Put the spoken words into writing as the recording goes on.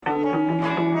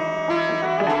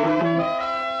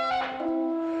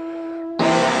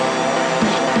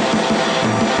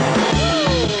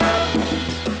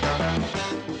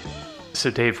So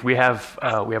Dave, we have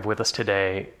with us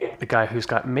today the guy who's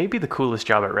got maybe the coolest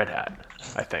job at Red Hat,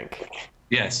 I think.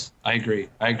 Yes, I agree.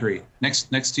 Next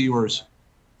to yours.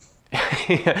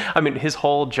 I mean, his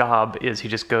whole job is he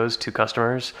just goes to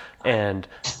customers and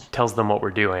tells them what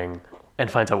we're doing and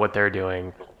finds out what they're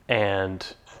doing. And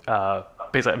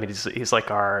basically, I mean, he's like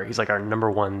our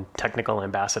number one technical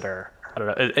ambassador. I don't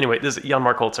know. Anyway, this is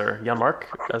Jan-Mark Holzer. Jan-Mark,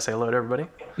 say hello to everybody.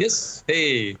 Yes.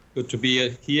 Hey, good to be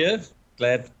here.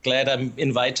 Glad I'm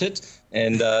invited.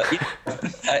 And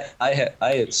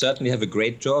I certainly have a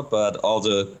great job, but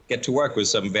also get to work with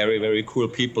some very, very cool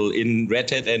people in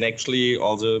Red Hat, and actually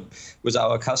also with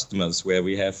our customers, where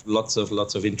we have lots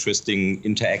of interesting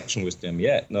interaction with them.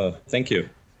 Yeah, no, thank you.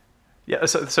 Yeah,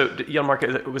 so Jan-Mark,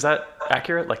 was that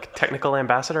accurate? Like technical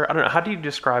ambassador? I don't know. How do you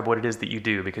describe what it is that you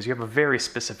do? Because you have a very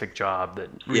specific job that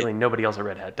really nobody else at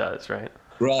Red Hat does, right?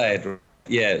 Right.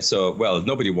 Yeah, so, well,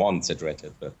 nobody wants at Red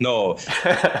Hat, but no.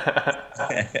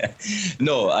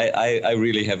 No, I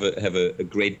really have a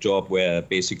great job where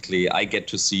basically I get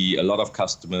to see a lot of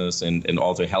customers and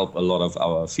also help a lot of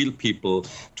our field people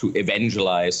to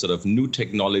evangelize sort of new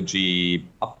technology,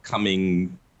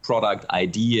 upcoming product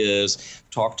ideas,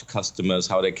 talk to customers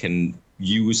how they can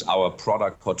use our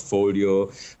product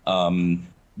portfolio,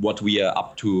 what we are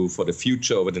up to for the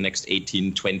future over the next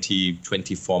 18, 20,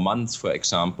 24 months, for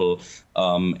example,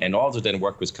 and also then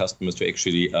work with customers to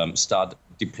actually start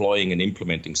deploying and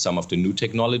implementing some of the new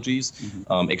technologies.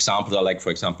 Mm-hmm. Examples are like,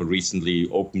 for example, recently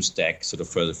OpenStack, sort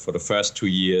of for the first 2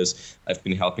 years, I've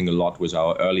been helping a lot with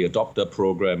our early adopter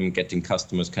program, getting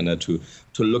customers kind of to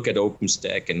look at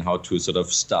OpenStack and how to sort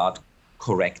of start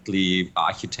correctly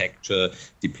architecture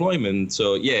deployment.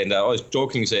 So yeah, and I always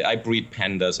jokingly say I breed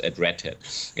pandas at Red Hat,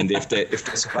 and if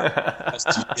there's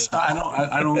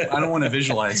I don't want to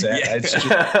visualize that. Yeah. It's just...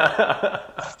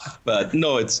 But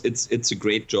no, it's a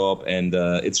great job, and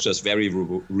it's just very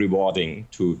rewarding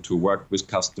to work with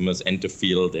customers and the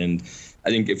field. And I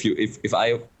think if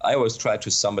I always try to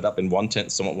sum it up in one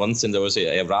sentence, I would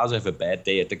say I'd rather have a bad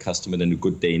day at the customer than a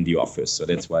good day in the office. So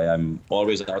that's why I'm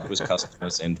always out with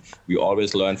customers, and we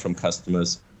always learn from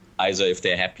customers, either if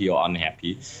they're happy or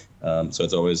unhappy. So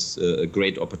it's always a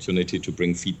great opportunity to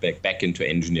bring feedback back into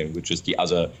engineering, which is the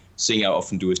other thing I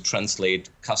often do, is translate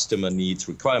customer needs,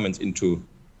 requirements into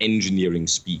engineering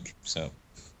speak. So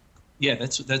yeah,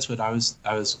 that's what I was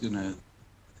going to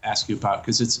ask you about,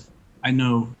 because I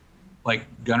know. Like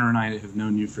Gunnar and I have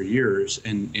known you for years,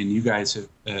 and you guys have,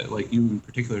 like you in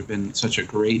particular, have been such a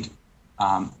great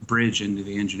bridge into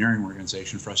the engineering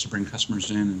organization for us to bring customers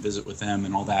in and visit with them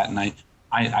and all that. And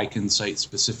I can cite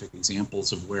specific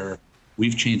examples of where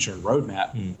we've changed our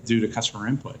roadmap due to customer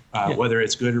input, whether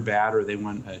it's good or bad, or they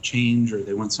want a change, or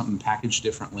they want something packaged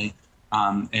differently.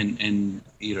 And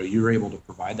you're able to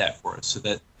provide that for us.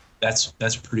 So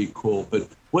that's pretty cool. But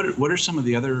what are some of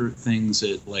the other things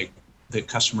that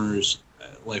customers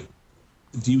like?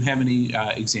 Do you have any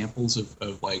examples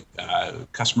of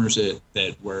customers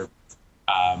that were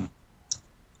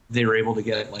they were able to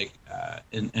get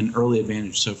an early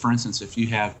advantage? So for instance, if you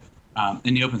have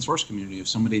in the open source community, if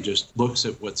somebody just looks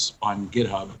at what's on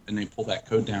GitHub and they pull that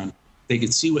code down, they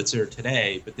could see what's there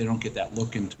today, but they don't get that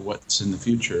look into what's in the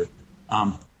future.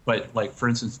 But like, for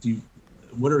instance,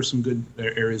 what are some good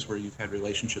areas where you've had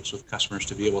relationships with customers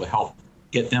to be able to help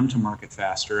get them to market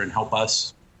faster and help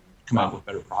us come out with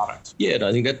better products? Yeah,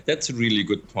 I think that's a really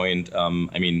good point.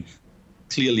 I mean,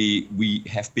 clearly we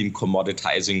have been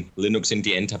commoditizing Linux in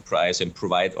the enterprise and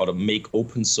provide or make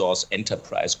open source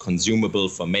enterprise consumable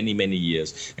for many, many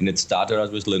years. And it started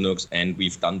out with Linux, and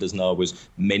we've done this now with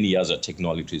many other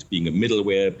technologies, being a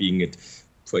middleware, being it,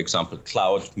 for example,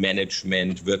 cloud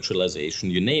management,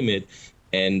 virtualization, you name it.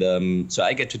 And so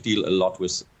I get to deal a lot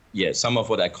with some of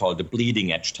what I call the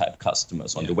bleeding edge type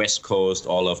customers on the West Coast,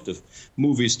 all of the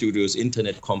movie studios,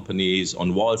 internet companies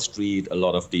on Wall Street, a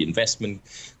lot of the investment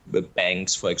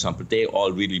banks, for example, they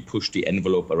all really push the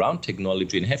envelope around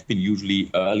technology and have been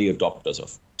usually early adopters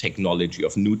of technology,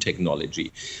 of new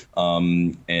technology.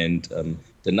 The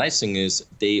nice thing is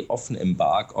they often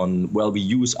embark on, we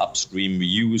use upstream, we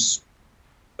use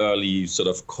early sort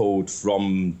of code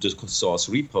from the source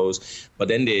repos, but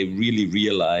then they really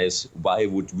realize, why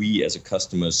would we as a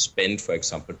customer spend, for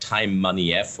example, time,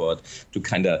 money, effort to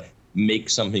kind of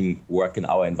make something work in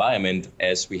our environment,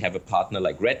 as we have a partner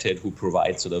like Red Hat who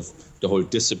provides sort of the whole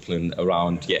discipline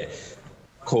around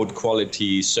code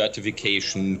quality,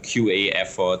 certification, QA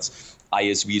efforts,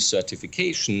 ISV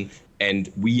certification,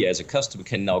 and we as a customer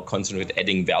can now concentrate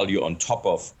adding value on top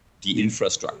of the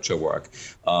infrastructure work.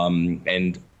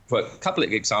 And for a couple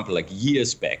of examples, like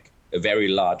years back, a very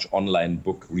large online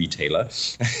book retailer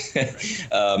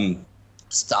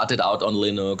started out on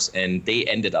Linux, and they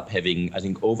ended up having, I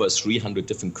think, over 300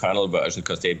 different kernel versions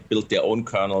because they built their own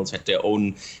kernels, had their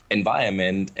own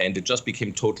environment, and it just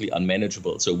became totally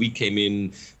unmanageable. So we came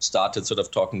in, started sort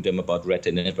of talking to them about Red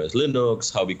Hat Enterprise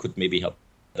Linux, how we could maybe help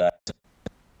that.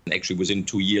 And actually, within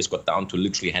 2 years, got down to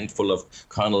literally a handful of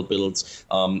kernel builds,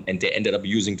 and they ended up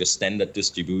using the standard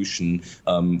distribution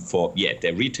for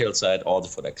their retail side, also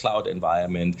for their cloud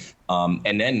environment,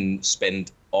 and then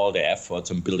spent all their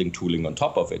efforts on building tooling on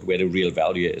top of it, where the real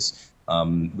value is.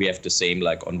 We have the same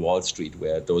like on Wall Street,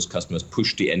 where those customers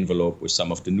push the envelope with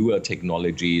some of the newer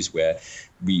technologies, where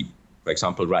we, for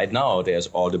example, right now, there's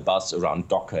all the buzz around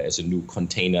Docker as a new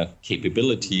container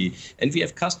capability. And we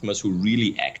have customers who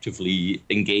really actively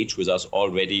engage with us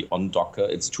already on Docker.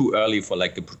 It's too early for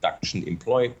like a production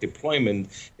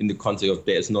deployment in the context of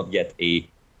there's not yet a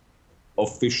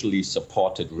officially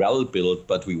supported RHEL build,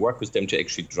 but we work with them to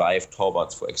actually drive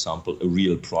towards, for example, a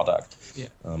real product.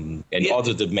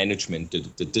 Also the management,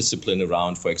 the discipline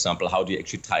around, for example, how do you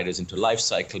actually tie this into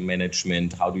lifecycle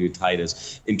management? How do you tie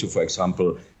this into, for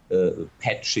example,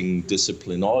 patching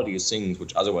discipline, all these things,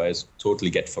 which otherwise totally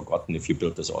get forgotten if you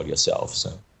build this all yourself.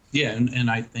 So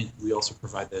and I think we also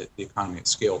provide the economy at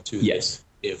scale too. Yes.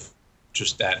 If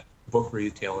just that book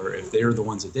retailer, if they're the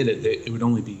ones that did it, it would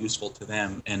only be useful to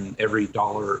them, and every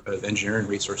dollar of engineering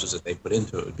resources that they put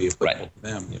into it would be applicable to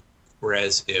them. Yeah.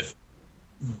 Whereas if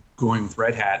going with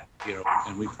Red Hat,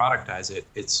 and we productize it,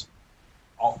 it's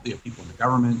all people in the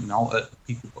government and all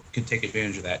people can take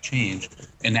advantage of that change,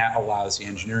 and that allows the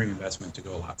engineering investment to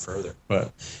go a lot further.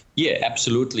 Right. Yeah,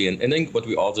 absolutely. And I think what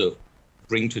we also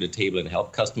bring to the table and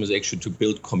help customers actually to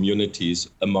build communities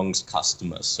amongst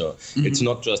customers. So it's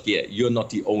not just, you're not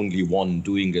the only one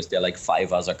doing this. There are like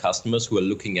 5 other customers who are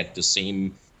looking at the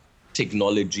same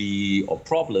technology or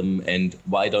problem, and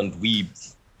why don't we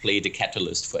play the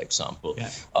catalyst, for example,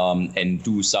 and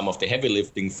do some of the heavy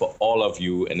lifting for all of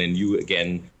you, and then you,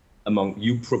 again,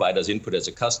 you provide us input as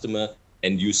a customer,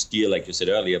 and you steer, like you said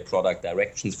earlier, product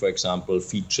directions, for example,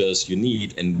 features you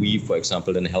need, and we, for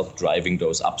example, then help driving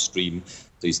those upstream,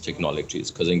 these technologies.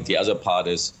 Because I think the other part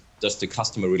is just the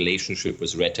customer relationship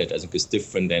with Red Hat, I think, is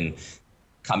different than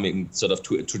coming sort of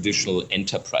to a traditional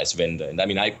enterprise vendor. And I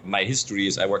mean, my history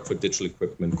is I work for Digital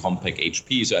Equipment, Compaq,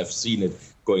 HP, so I've seen it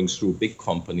going through big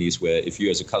companies where if you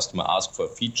as a customer ask for a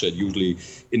feature, it usually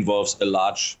involves a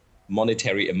large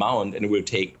monetary amount, and it will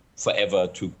take forever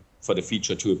for the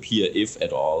feature to appear, if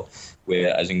at all,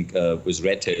 where I think with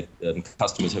Red Hat,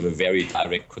 customers have a very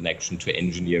direct connection to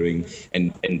engineering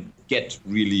and get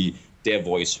really their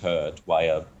voice heard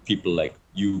via people like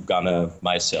you, Gunnar,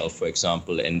 myself, for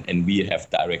example, and we have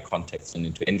direct contacts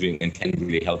into engineering and can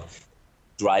really help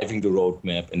driving the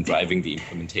roadmap and driving the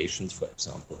implementations, for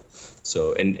example.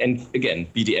 So, and again,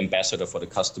 be the ambassador for the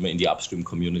customer in the upstream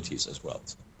communities as well.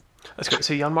 That's good.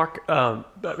 So Jan-Mark, I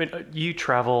mean, you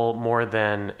travel more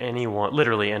than anyone,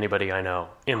 literally anybody I know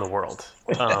in the world.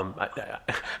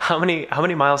 How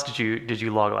many miles did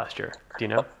you log last year? Do you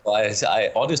know?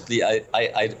 I honestly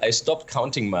stopped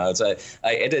counting miles. I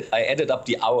added up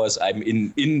the hours I'm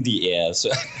in the air.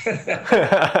 So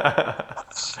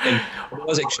and it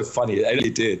was actually funny. I really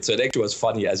did. So it actually was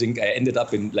funny. I think I ended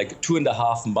up in like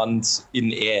 2.5 months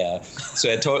in air.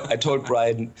 So I told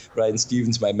Brian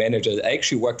Stevens, my manager, I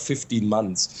actually worked 15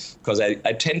 months because I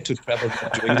tend to travel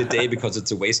during the day because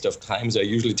it's a waste of time. So I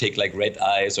usually take like red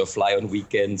eyes or fly on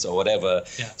weekends or whatever.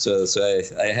 Yeah. So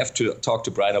I have to talk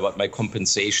to Brian about my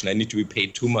compensation. I need to be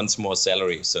paid 2 months more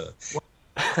salary. So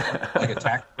like a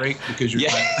tax break because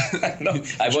you're no,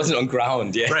 I wasn't on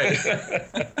ground. Yeah. Right.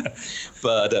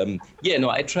 But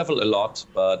I travel a lot.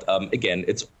 But again,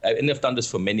 I've done this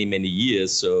for many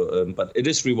years. So but it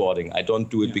is rewarding. I don't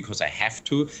do it because I have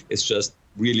to. It's just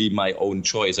really my own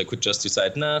choice. I could just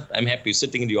decide, I'm happy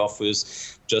sitting in the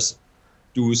office, just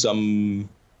do some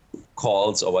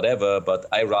calls or whatever, but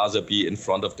I rather be in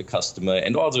front of the customer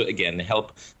and also, again,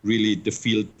 help really the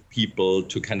field people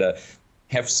to kind of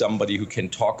have somebody who can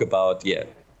talk about,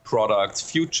 products,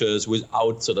 futures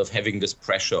without sort of having this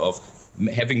pressure of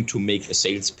having to make a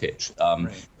sales pitch.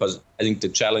 Because I think the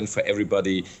challenge for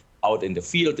everybody out in the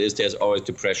field is there's always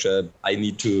the pressure. I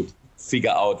need to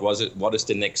figure out what is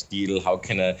the next deal, how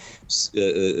can I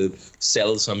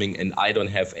sell something, and I don't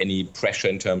have any pressure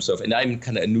in terms of, and I'm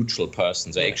kind of a neutral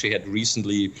person. So I actually had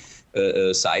recently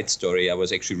a side story. I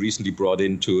was actually recently brought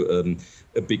into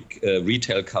a big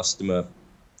retail customer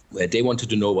where they wanted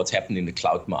to know what's happening in the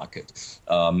cloud market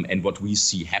and what we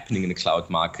see happening in the cloud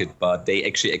market. But they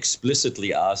actually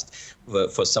explicitly asked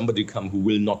for somebody to come who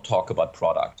will not talk about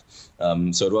product.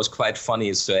 So it was quite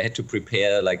funny. So I had to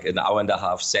prepare like an hour and a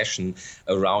half session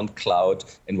around cloud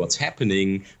and what's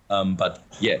happening. But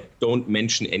yeah, don't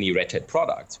mention any Red Hat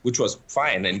products, which was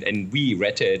fine. And we,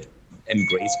 Red Hat,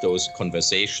 embrace those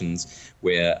conversations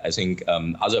where I think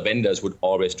other vendors would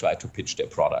always try to pitch their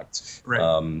products. Right.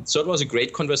 So it was a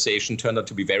great conversation, turned out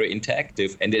to be very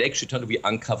interactive, and it actually turned out to be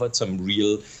uncovered some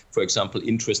real, for example,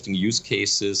 interesting use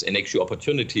cases and actually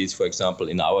opportunities. For example,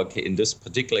 in this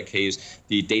particular case,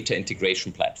 the data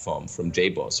integration platform from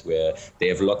JBoss, where they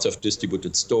have lots of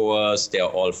distributed stores, they are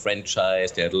all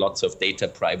franchised, they have lots of data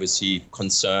privacy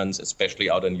concerns, especially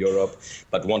out in Europe,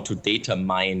 but want to data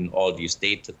mine all this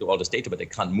data, but they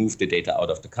can't move the data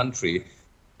out of the country.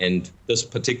 And this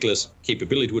particular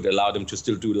capability would allow them to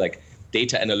still do like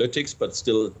data analytics, but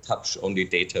still touch only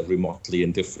data remotely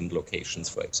in different locations,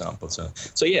 for example. So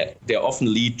yeah, they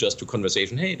often lead just to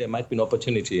conversation. Hey, there might be an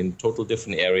opportunity in a total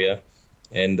different area,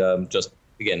 and just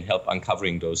again help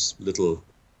uncovering those little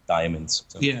diamonds.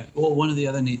 So. Yeah. Well, one of the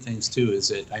other neat things too is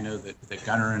that I know that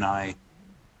Gunnar and I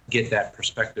get that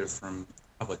perspective from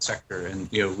public sector, and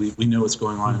we know what's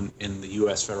going on in the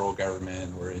U.S. federal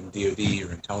government, or in DoD,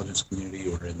 or intelligence community,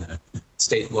 or in the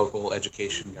state, local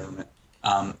education government.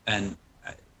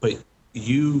 But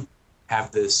you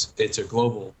have this; it's a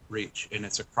global reach, and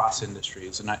it's across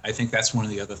industries. And I think that's one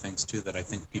of the other things too that I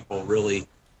think people really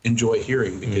enjoy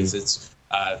hearing, because it's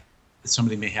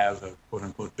somebody may have a quote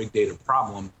unquote big data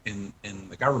problem in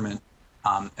the government,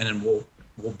 and then we'll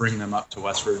bring them up to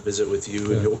us for a visit with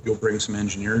you, and you'll bring some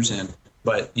engineers in.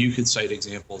 But you could cite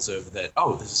examples of that.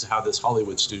 Oh, this is how this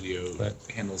Hollywood studio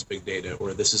handles big data,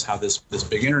 or this is how this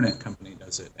big internet company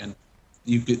does it. And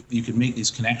you could make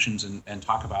these connections and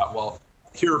talk about, well,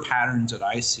 here are patterns that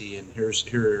I see, and here are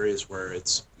areas where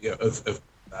it's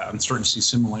I'm starting to see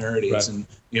similarities, right.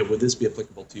 And would this be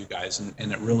applicable to you guys?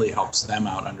 And it really helps them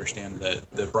out understand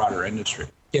the broader industry.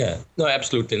 Yeah, no,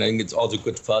 absolutely. And I think it's also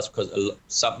good for us because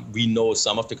we know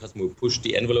some of the customers who push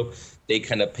the envelope, they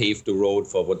kind of pave the road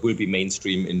for what will be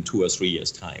mainstream in 2 or 3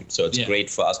 years' time. So it's great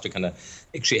for us to kind of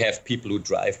actually have people who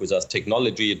drive with us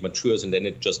technology, it matures, and then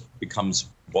it just becomes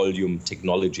volume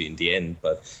technology in the end.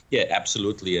 But yeah,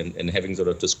 absolutely. And having sort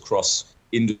of this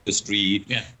cross-industry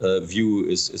view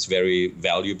is very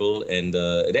valuable. And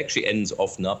it actually ends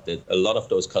often up that a lot of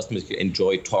those customers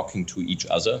enjoy talking to each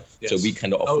other. Yes. So we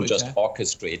kind of often just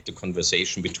orchestrate the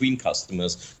conversation between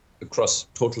customers across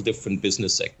total different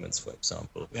business segments, for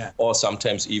example, or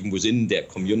sometimes even within their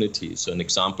community. So an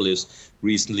example is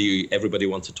recently everybody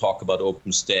wants to talk about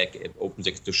OpenStack.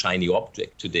 OpenStack is the shiny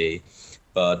object today.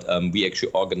 But we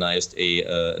actually organized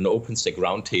an OpenStack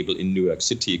roundtable in New York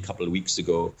City a couple of weeks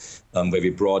ago, where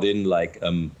we brought in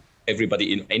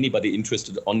anybody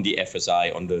interested on the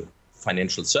FSI, on the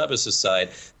financial services side,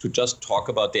 to just talk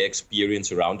about their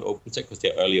experience around OpenStack, because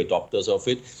they're early adopters of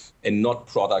it, and not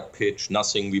product pitch,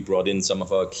 nothing. We brought in some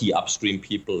of our key upstream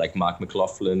people like Mark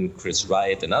McLaughlin, Chris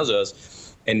Wright, and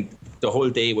others. And the whole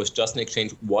day was just an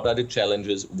exchange. What are the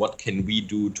challenges? What can we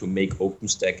do to make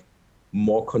OpenStack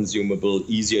more consumable,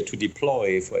 easier to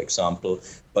deploy, for example,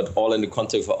 but all in the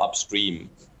context of upstream.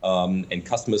 And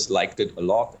customers liked it a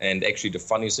lot. And actually, the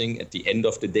funny thing, at the end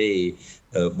of the day,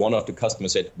 one of the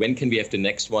customers said, when can we have the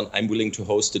next one? I'm willing to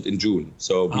host it in June.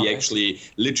 So we actually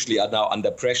literally are now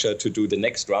under pressure to do the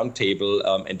next roundtable,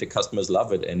 and the customers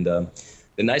love it. And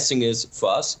the nice thing is, for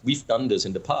us, we've done this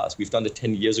in the past. We've done it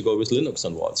 10 years ago with Linux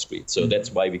on Wall Street. So that's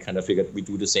why we kind of figured we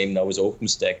do the same now with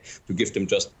OpenStack, to give them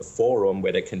just a forum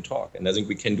where they can talk. And I think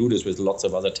we can do this with lots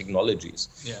of other technologies.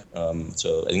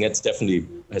 So I think that's definitely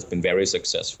has been very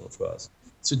successful for us.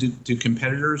 So do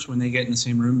competitors, when they get in the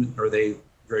same room, are they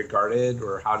very guarded,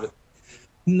 or how do...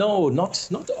 No, not.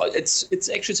 It's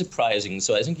actually surprising.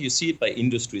 So I think you see it by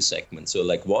industry segments. So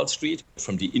like Wall Street,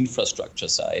 from the infrastructure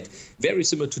side, very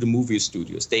similar to the movie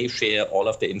studios. They share all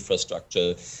of the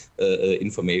infrastructure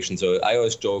information. So I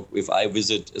always joke, if I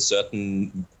visit a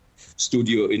certain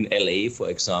studio in LA, for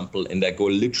example, and I go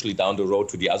literally down the road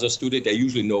to the other studio, they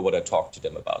usually know what I talk to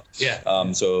them about.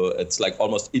 So it's like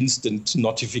almost instant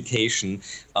notification.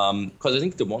 Because I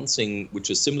think the one thing which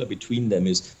is similar between them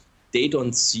is they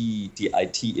don't see the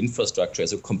IT infrastructure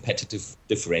as a competitive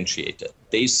differentiator.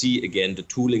 They see, again, the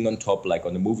tooling on top, like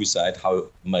on the movie side, how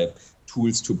my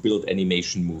tools to build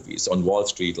animation movies. On Wall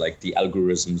Street, like the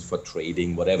algorithms for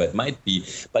trading, whatever it might be.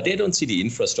 But they don't see the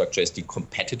infrastructure as the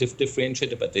competitive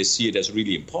differentiator, but they see it as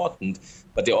really important.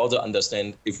 But they also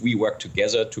understand if we work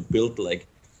together to build like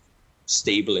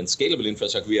stable and scalable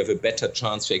infrastructure, we have a better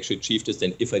chance to actually achieve this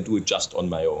than if I do it just on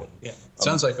my own. Yeah,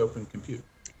 sounds like Open Compute.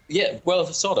 Yeah, well,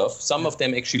 sort of. Some of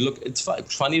them actually look, it's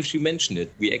funny if you mention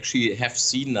it. We actually have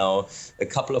seen now a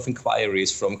couple of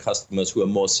inquiries from customers who are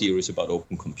more serious about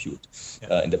Open Compute.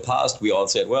 In the past, we all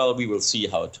said, well, we will see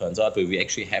how it turns out, but we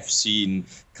actually have seen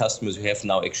customers who have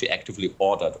now actually actively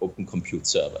ordered Open Compute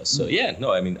servers. So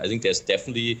I think there's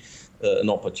definitely an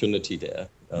opportunity there.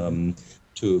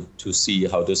 To see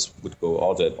how this would go.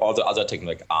 All the other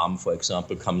technology, like ARM, for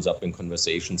example, comes up in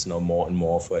conversations now more and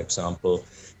more, for example.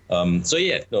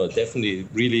 Definitely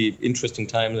really interesting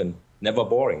times and never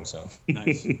boring. So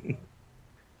nice.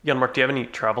 Jan-Mark, do you have any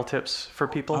travel tips for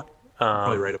people?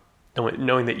 Probably right.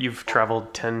 Knowing that you've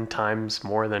traveled 10 times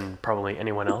more than probably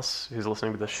anyone else who's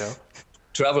listening to this show.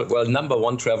 Travel. Well, number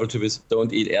one travel tip is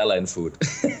don't eat airline food.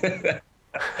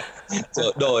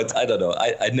 So no, I don't know.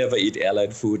 I never eat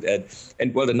airline food,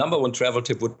 and well, the number one travel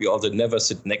tip would be also never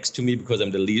sit next to me, because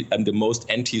I'm the most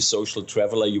anti-social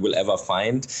traveler you will ever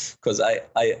find, because I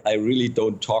really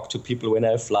don't talk to people when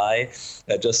I fly.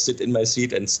 I just sit in my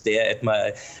seat and stare at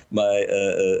my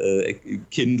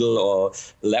Kindle or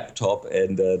laptop,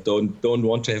 and don't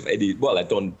want to have any. Well, I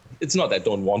don't. It's not that I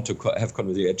don't want to have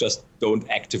conversation. I just don't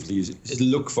actively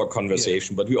look for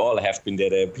conversation. Yeah. But we all have been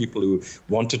there. There are people who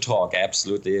want to talk,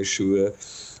 absolutely, sure.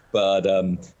 But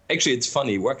actually, it's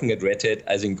funny. Working at Red Hat,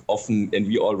 I think often, and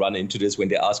we all run into this, when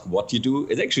they ask what you do,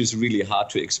 it actually is really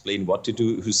hard to explain what to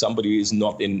do to somebody who is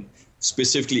not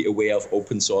specifically aware of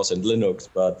open source and Linux.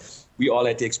 But we all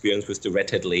had the experience with the Red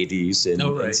Hat ladies and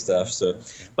stuff. So,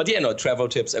 but travel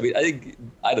tips. I mean,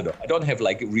 I don't know. I don't have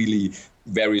like really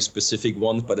very specific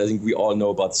ones, but I think we all know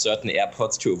about certain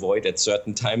airports to avoid at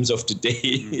certain times of the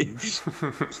day.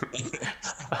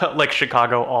 Like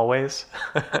Chicago always?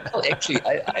 Well, actually,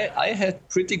 I had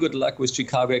pretty good luck with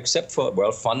Chicago, except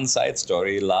for, fun side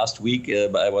story. Last week,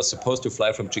 I was supposed to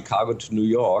fly from Chicago to New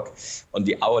York on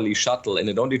the hourly shuttle, and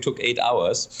it only took 8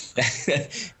 hours.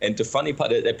 And the funny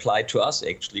part, it applied to us,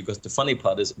 actually, because the funny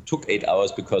part is it took 8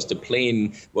 hours because the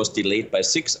plane was delayed by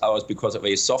 6 hours because of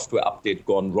a software update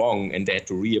gone wrong, and they had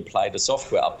to reapply the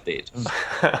software update.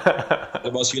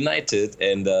 It was United,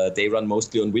 and they run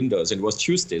mostly on Windows, and it was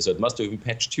Tuesday, so it must have been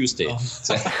patch Tuesday. Oh.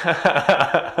 So,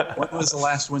 when was the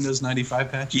last Windows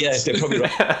 95 patch? Yeah, they're probably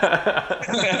right.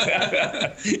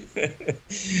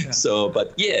 Yeah. So,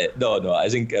 but I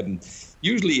think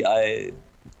usually I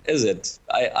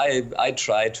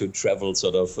try to travel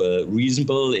sort of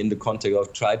reasonable in the context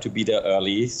of try to be there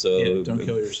early. So don't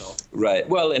kill yourself. Right.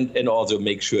 Well, and also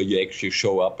make sure you actually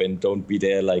show up and don't be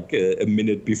there like a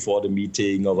minute before the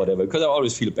meeting or whatever. Because I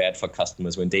always feel bad for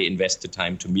customers when they invest the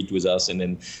time to meet with us and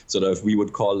then sort of we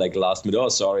would call like last minute, oh,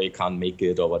 sorry, can't make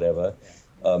it or whatever.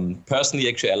 Personally,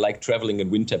 actually, I like traveling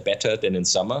in winter better than in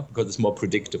summer because it's more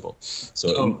predictable.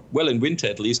 So, in winter,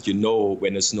 at least you know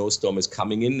when a snowstorm is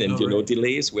coming in and know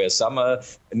delays. Where summer,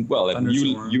 and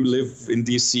you live in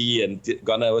DC, and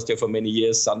Gunnar was there for many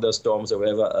years. Thunderstorms or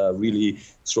whatever are really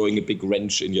throwing a big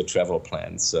wrench in your travel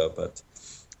plans. I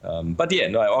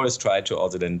always try to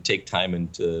also then take time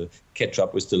and catch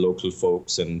up with the local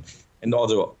folks and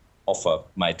also offer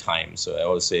my time. So I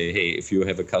always say, hey, if you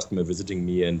have a customer visiting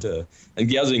me, and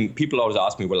the other thing, people always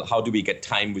ask me, well, how do we get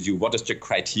time with you? What is the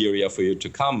criteria for you to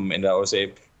come? And I always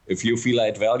say, if you feel I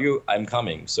add value, I'm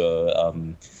coming. So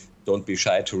don't be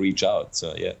shy to reach out.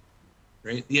 So yeah.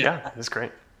 Great. Yeah, that's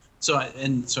great. So I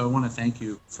want to thank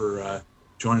you for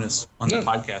joining us on the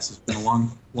podcast. It's been a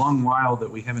long while that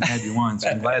we haven't had you on. So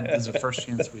I'm glad this is the first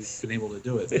chance we've been able to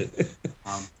do it.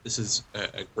 This is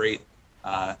a great.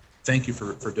 Thank you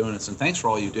for doing this, and thanks for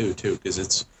all you do too,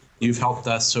 because you've helped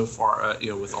us so far.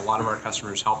 With a lot of our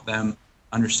customers, help them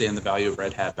understand the value of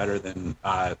Red Hat better than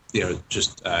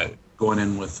just going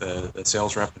in with a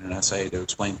sales rep and an SA to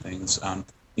explain things.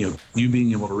 You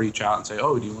being able to reach out and say,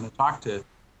 oh, do you want to talk to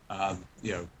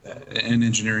an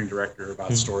engineering director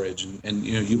about storage, and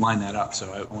you line that up.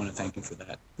 So I want to thank you for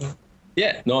that.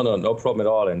 Yeah, no problem at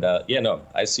all. And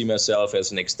I see myself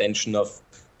as an extension of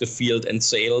the field and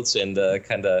sales, and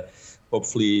kind of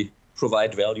hopefully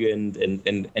provide value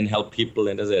and help people.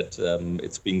 And as I said,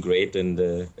 it's been great. And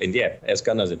as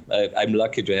Gunnar said, I'm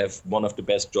lucky to have one of the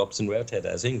best jobs in Red Hat,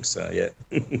 I think. So yeah.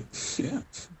 Yeah.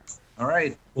 All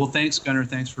right. Well, thanks, Gunnar.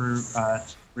 Thanks for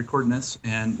recording this,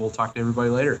 and we'll talk to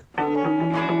everybody later.